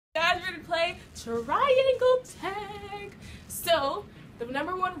guys ready to play triangle tag? So, the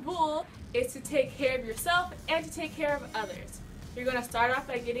number one rule is to take care of yourself and to take care of others. You're going to start off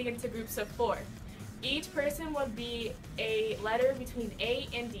by getting into groups of 4. Each person will be a letter between A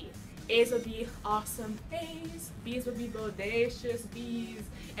and D. A's would be awesome A's, B's would be bodacious B's,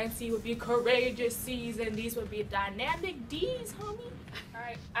 and C would be courageous C's, and D's would be dynamic D's, homie.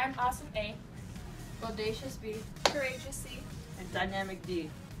 Alright, I'm awesome A. Bodacious B. Courageous C. And dynamic D.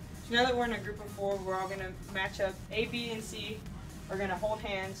 So now that we're in a group of 4, we're all going to match up. A, B, and C are going to hold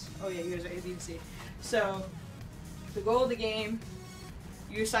hands. Oh yeah, here's A, B, and C. So the goal of the game,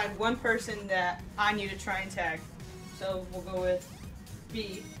 you assign one person that I need to try and tag. So we'll go with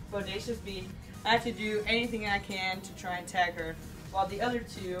B, bodacious B. I have to do anything I can to try and tag her, while the other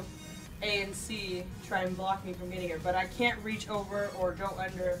 2, A and C, try and block me from getting her. But I can't reach over or go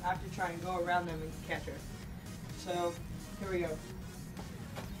under. I have to try and go around them and catch her. So here we go.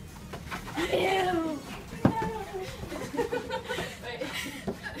 Ew.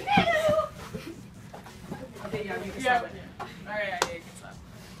 Okay, yeah, you can Yeah. stop it. Alright, I can stop.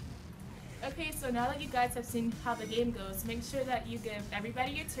 Okay, so now that you guys have seen how the game goes, make sure that you give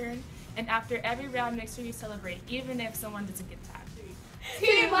everybody a turn, and after every round, make sure you celebrate, even if someone doesn't get tagged.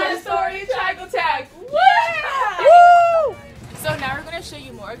 Team Montessori Triangle Tag! Yeah! Woo! So now we're going to show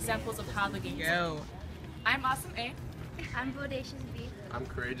you more examples of how the game goes. I'm Awesome A. I'm Bodacious B. I'm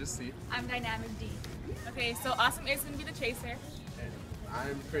Courageous C. I'm Dynamic D. Okay, so Awesome A is going to be the chaser. And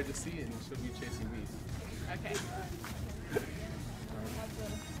I'm Courageous C, and she'll be chasing me. Okay.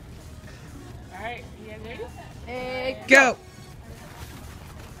 Alright, you guys ready? Go!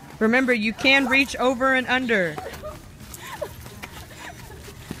 Remember, you can reach over and under.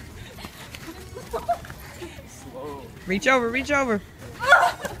 Slow. Reach over, reach over.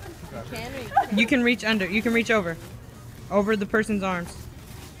 You can reach under, you can reach over. Over the person's arms.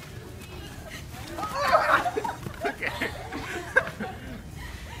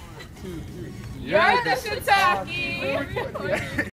 You're the shiitake!